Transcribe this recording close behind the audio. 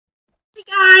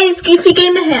Hey guys, Goofy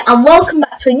Gamer here, and welcome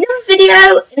back to another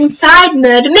video inside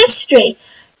Murder Mystery.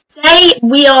 Today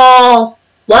we're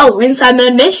inside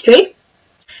Murder Mystery,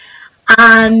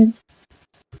 and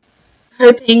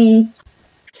hoping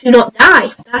to not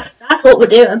die. That's what we're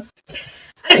doing.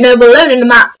 I don't know, we're loading the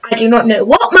map. I do not know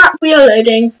what map we are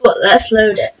loading, but let's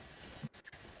load it.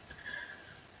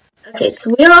 Okay,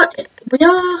 so we got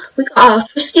our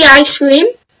trusty ice cream.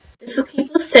 This will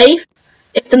keep us safe.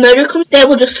 If the murderer comes there,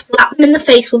 we'll just slap them in the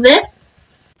face with it.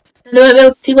 And they won't be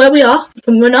able to see where we are. We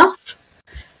can run off.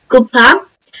 Good plan.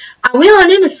 And we are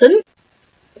innocent.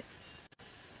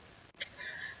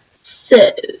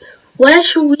 So, where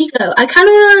shall we go? I kind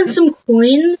of want to earn some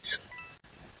coins.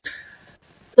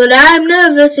 But I'm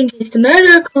nervous in case the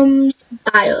murderer comes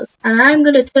by us. And I'm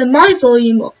going to turn my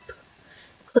volume up.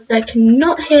 Because I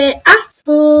cannot hear at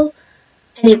all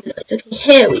any of the noise. Okay,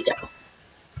 here we go.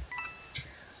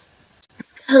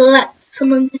 Collect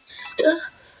some of this stuff.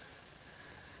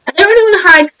 I don't really want to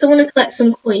hide because I want to collect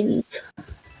some coins.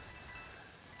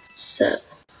 So,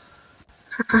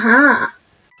 haha.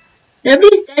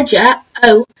 Nobody's dead yet.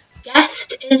 Oh,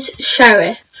 guest is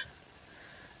sheriff.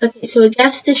 Okay, so a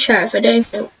guest is sheriff. I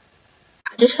don't know.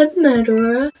 I just heard the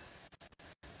murderer.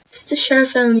 This is the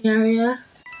sheriff only area.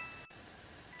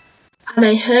 And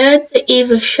I heard that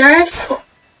either sheriff or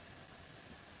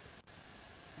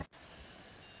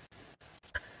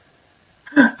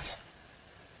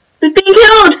we've been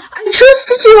killed! I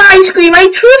trusted you, Ice Cream! I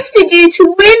trusted you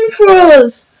to win for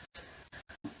us!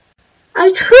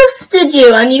 I trusted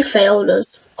you and you failed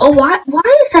us. Oh, why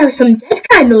is there some dead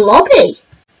guy in the lobby?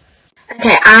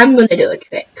 Okay, I'm gonna do a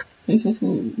trick. What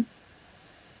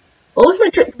was my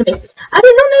trick gonna be? I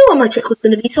did not know what my trick was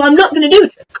gonna be, so I'm not gonna do a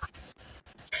trick.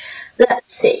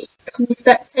 Let's see. Can we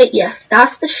spectate? Yes,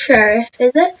 that's the sheriff,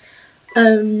 is it?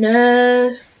 Oh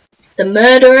no. It's the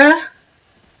murderer.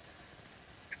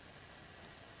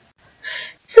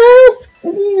 So,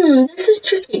 this is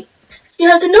tricky. She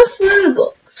has enough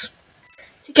Robux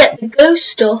to get the ghost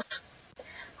stuff,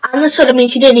 and that's what I mean.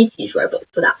 She didn't need to use Robux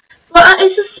for that. But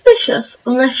it's suspicious,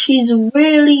 unless she's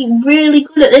really, really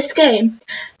good at this game,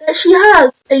 that she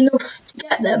has enough to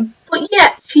get them. But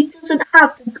yet, she doesn't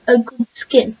have a good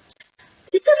skin.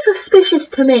 This is suspicious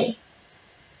to me.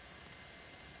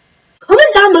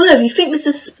 Comment down below if you think this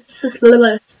is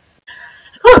suspicious.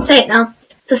 I can't say it now.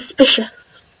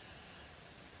 Suspicious.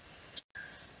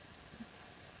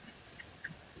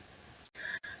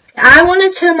 I want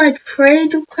to turn my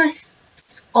trade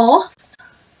requests off.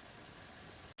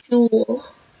 Jewel.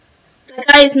 That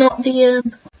guy is not the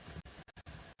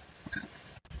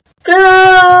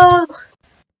Go!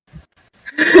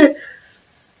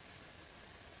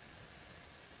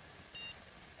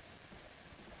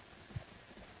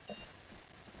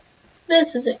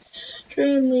 This is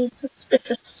extremely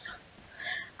suspicious.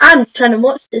 I'm trying to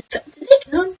watch this guy. Did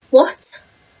they go? What?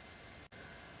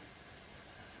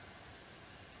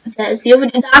 There's the other.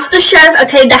 That's the sheriff.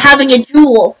 Okay, they're having a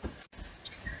duel.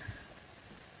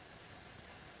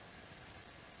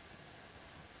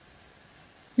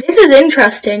 This is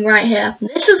interesting right here.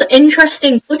 This is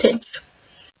interesting footage.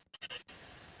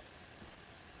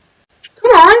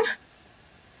 Come on.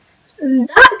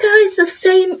 That guy's the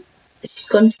same. She's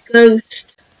gone to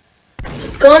ghost.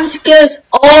 She's gone to ghost.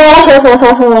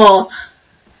 Oh,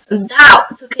 that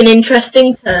took an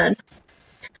interesting turn.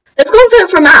 Let's go and vote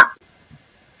for a map.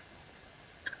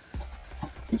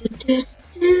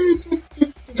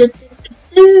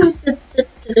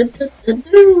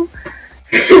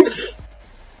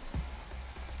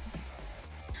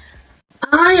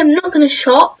 I am not going to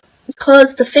shop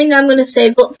because the thing I'm going to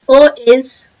save up for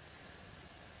is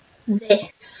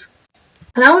this.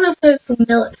 And I want to vote for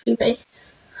military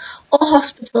base or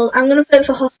hospital. I'm going to vote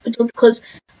for hospital because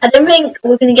I don't think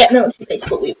we're going to get military base,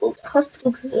 but we will get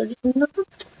hospital because we're already in the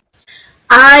hospital.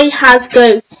 I has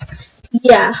ghosts.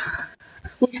 Yeah.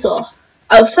 We saw.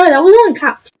 Oh, sorry, that was all in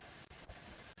caps.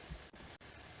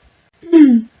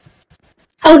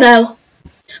 Oh no.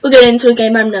 We're going into a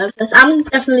game, I'm nervous. I'm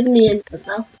definitely going to be innocent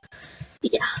though.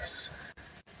 Yes.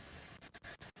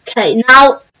 Okay,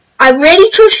 now, I really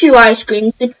trust you, Ice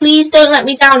Cream, so please don't let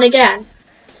me down again.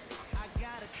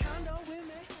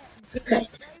 Okay,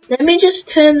 let me just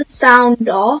turn the sound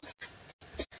off.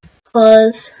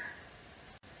 Because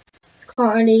I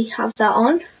can't really have that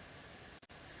on.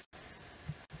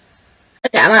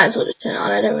 Okay, I might as well just turn it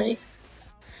on, I don't really.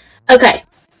 Okay.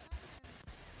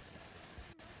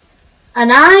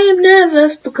 And I am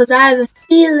nervous because I have a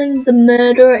feeling the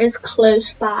murderer is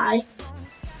close by.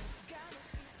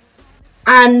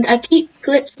 And I keep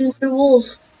glitching through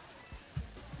walls.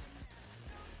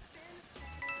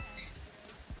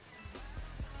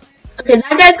 Okay,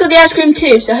 that guy's got the ice cream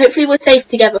too, so hopefully we're safe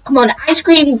together. Come on, ice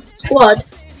cream squad.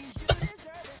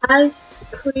 Ice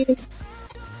cream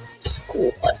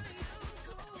squad.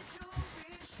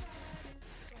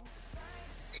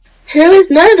 Who is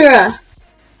murderer?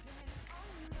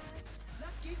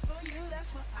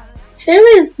 Who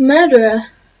is murderer?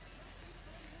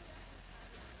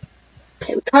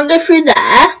 Okay, we can't go through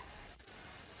there.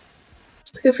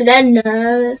 Go through there,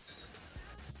 no.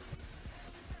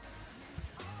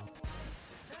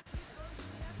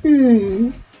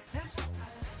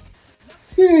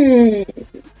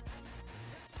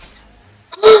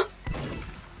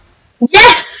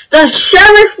 Yes! The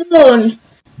sheriff won!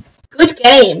 Good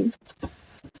game.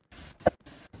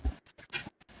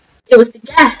 It was the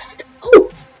guest. Oh,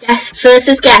 guest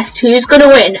versus guest. Who's gonna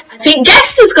win? I think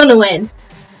guest is gonna win.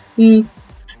 That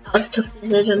was a tough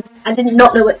decision. I did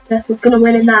not know what guest was gonna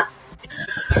win in that.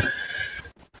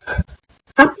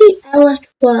 Happy Ella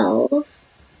 12.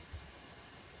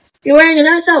 You're wearing a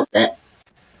nice outfit.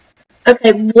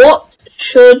 Okay, what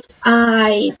should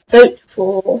I vote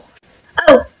for?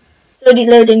 Oh, it's already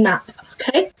loading map.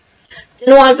 Okay. Don't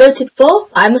know what I voted for,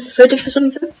 but I must have voted for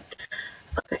something.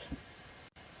 Okay.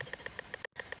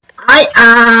 I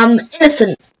am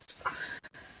innocent.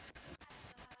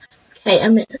 Okay,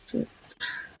 I'm innocent.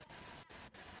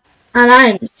 And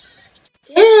I'm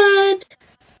scared.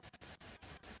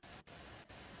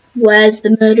 Where's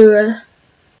the murderer?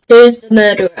 Who's the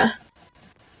murderer?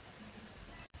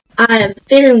 I have a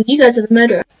feeling you guys are the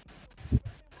murderer.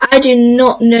 I do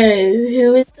not know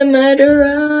who is the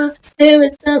murderer. Who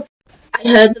is the... I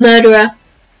heard the murderer.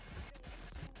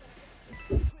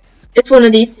 It's one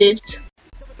of these dudes.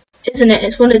 Isn't it?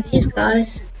 It's one of these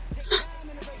guys.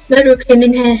 Murderer came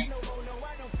in here.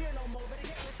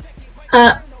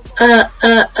 I'm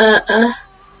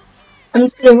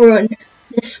just gonna run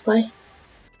this way.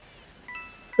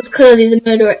 Because clearly the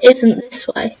murderer isn't this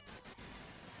way.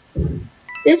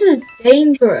 This is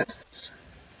dangerous.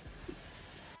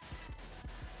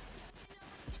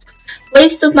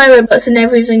 Waste of my robots and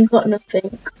everything got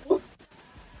nothing.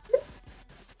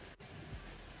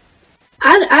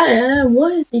 I don't know,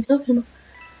 what is he talking about?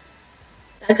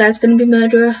 That guy's gonna be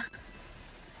murderer.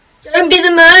 Don't be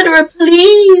the murderer,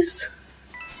 please!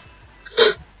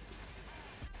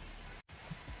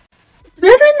 Is the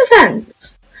murderer in the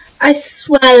fence? I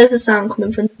swear there's a sound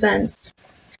coming from the fence.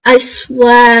 I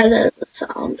swear there's a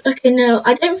sound. Okay, no,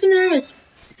 I don't think there is.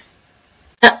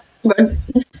 Run.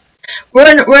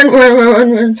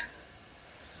 Run.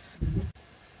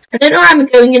 I don't know why I'm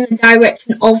going in the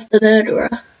direction of the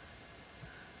murderer.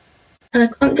 And I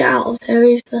can't get out of here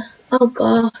either. Oh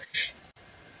gosh.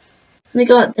 Let me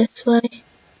go out this way.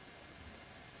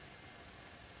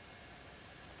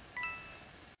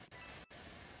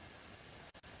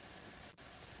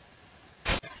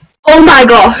 Oh my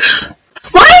gosh!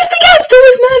 Why is the guest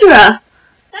always murderer?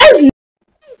 That is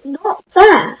not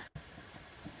fair.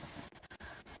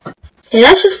 Okay,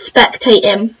 let's just spectate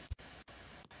him.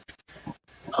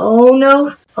 Oh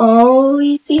no. Oh,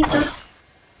 he sees her.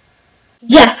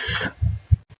 Yes!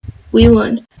 We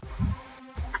won.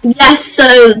 Yes,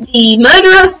 so the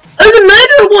murderer... Oh, the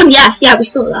murderer won! Yeah, we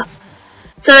saw that.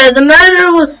 So the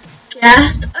murderer was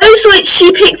guest. Oh, so wait,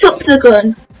 she picked up the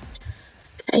gun.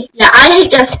 Okay, yeah, I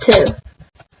hate guests too.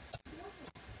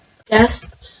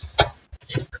 Guests.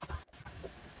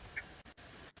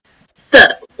 So,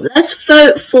 let's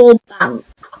vote for Bank.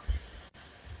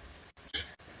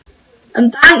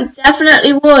 And Bank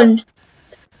definitely won.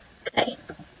 Okay.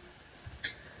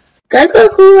 Guys got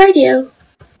a cool radio.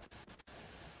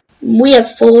 We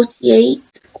have 48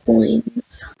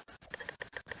 coins.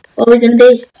 What are we gonna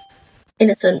be?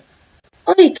 Innocent.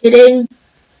 Are you kidding?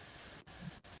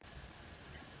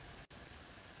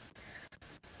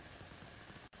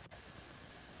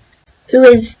 Who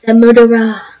is the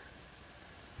murderer?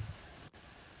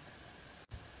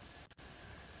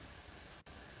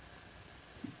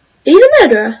 Are you the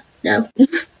murderer? No.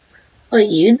 Are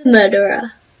you the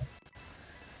murderer?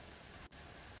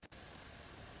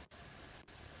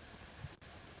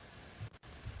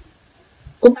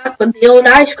 We're back with the old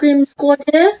ice cream squad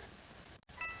here.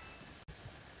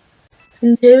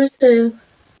 And who's who?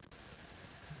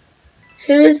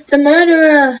 Who is the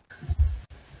murderer?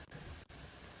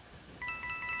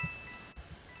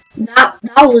 That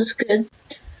was good.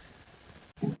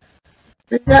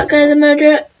 Is that guy the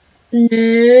murderer?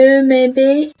 No,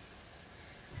 maybe.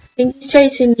 I think he's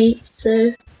chasing me,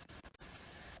 so...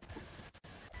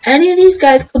 Any of these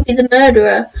guys could be the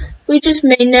murderer. We just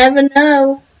may never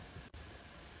know.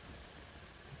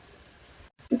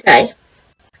 Okay.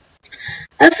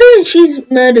 I feel like she's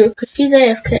murderer because she's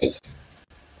AFK.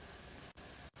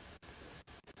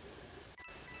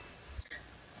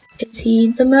 Is he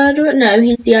the murderer? No,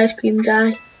 he's the ice cream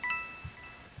guy.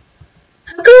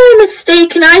 How can I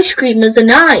mistake an ice cream as a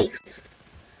knife?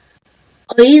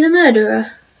 Are you the murderer?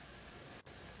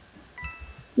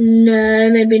 No,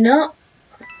 maybe not.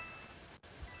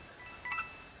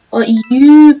 Are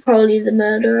you probably the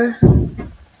murderer?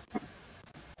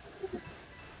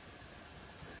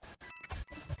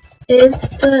 Is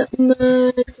the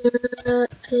murderer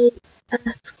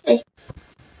AFK?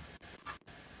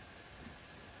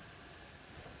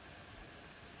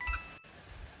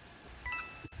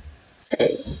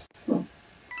 Okay.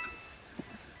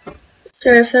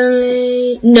 Sheriff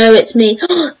only. No, it's me.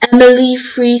 Emily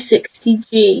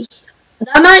 360G.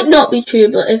 That might not be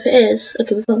true, but if it is,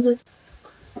 okay, we can't.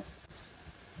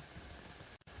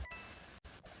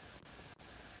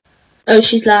 Oh,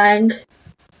 she's lying.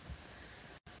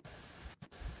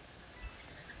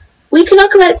 We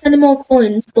cannot collect any more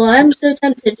coins, but I'm so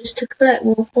tempted just to collect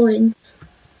more coins.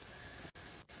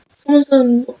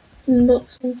 Someone's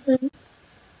unboxed something.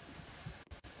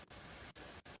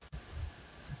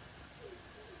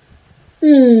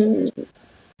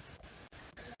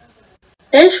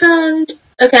 This round.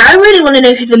 Okay, I really want to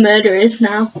know who the murderer is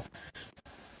now.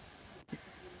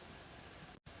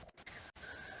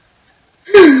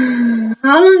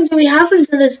 How long do we have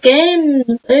until this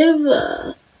game's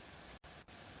over?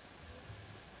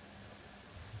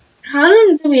 How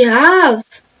long do we have?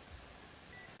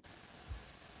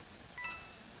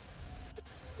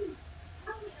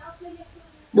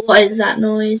 What is that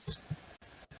noise?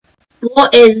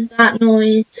 What is that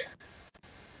noise?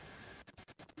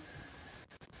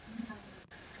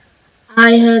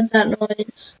 I heard that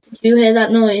noise. Did you hear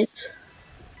that noise?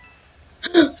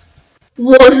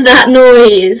 What's that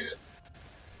noise?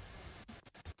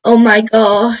 Oh my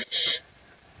gosh.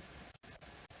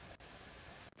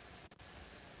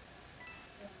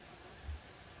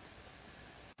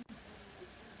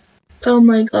 Oh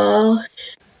my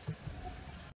gosh.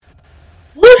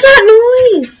 What's that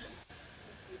noise?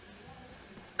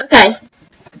 Okay,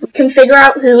 we can figure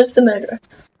out who was the murderer.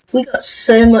 We got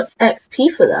so much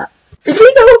XP for that. Did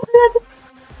we go up a level?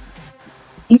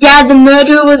 Yeah, the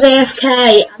murderer was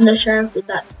AFK and the sheriff was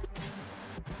that.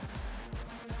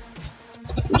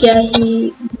 Yeah,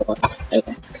 he was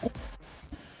AFK.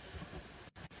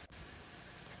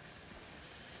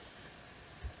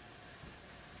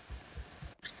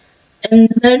 And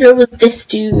the murderer was this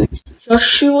dude,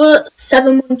 Joshua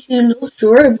 712 loves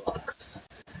Roblox.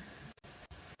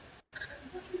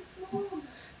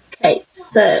 Okay,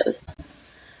 so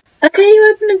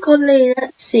you open a godly.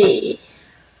 Let's see.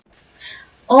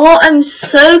 Oh, I'm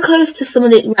so close to some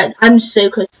of the. Right, I'm so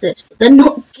close to this, but they're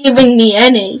not giving me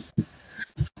any.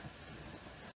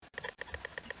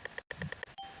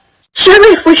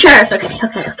 Sheriff, we're sheriff.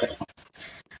 Okay.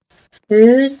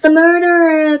 Who's the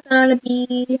murderer gonna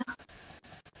be?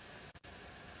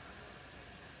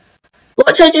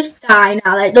 Watch, I just die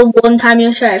now. Like the one time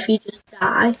you're sheriff, you just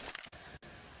die.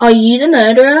 Are you the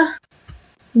murderer?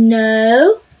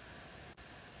 No.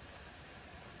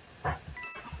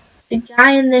 It's a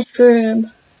guy in this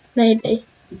room. Maybe.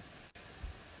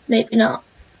 Maybe not.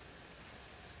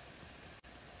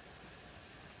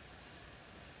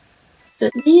 So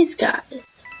these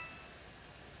guys.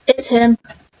 It's him.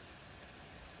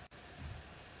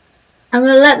 I'm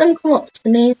gonna let them come up to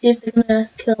me and see if they're gonna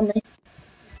kill me.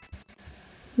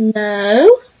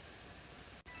 No.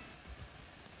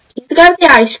 He's the guy with the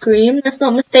ice cream. Let's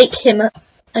not mistake him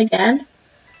again.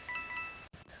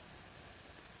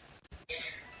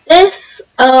 This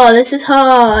is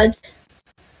hard.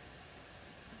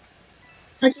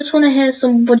 I just want to hear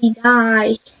somebody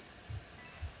die.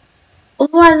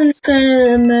 Otherwise, I'm just going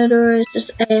to the murderer is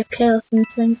just AFK or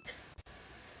something.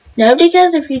 Nobody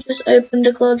cares if you just opened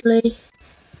a godly.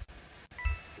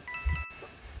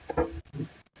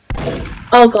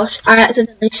 Oh gosh, I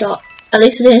accidentally shot. At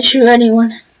least I didn't shoot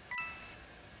anyone.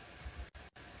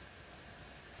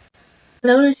 I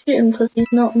don't want to shoot him because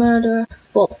he's not murderer.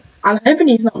 Well, I'm hoping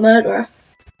he's not murderer.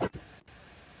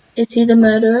 Is he the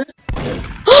murderer?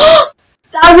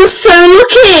 That was so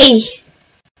lucky!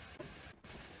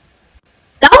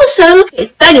 That was so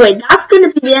lucky. But anyway, that's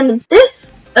going to be the end of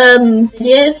this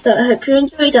video. So I hope you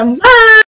enjoyed and bye!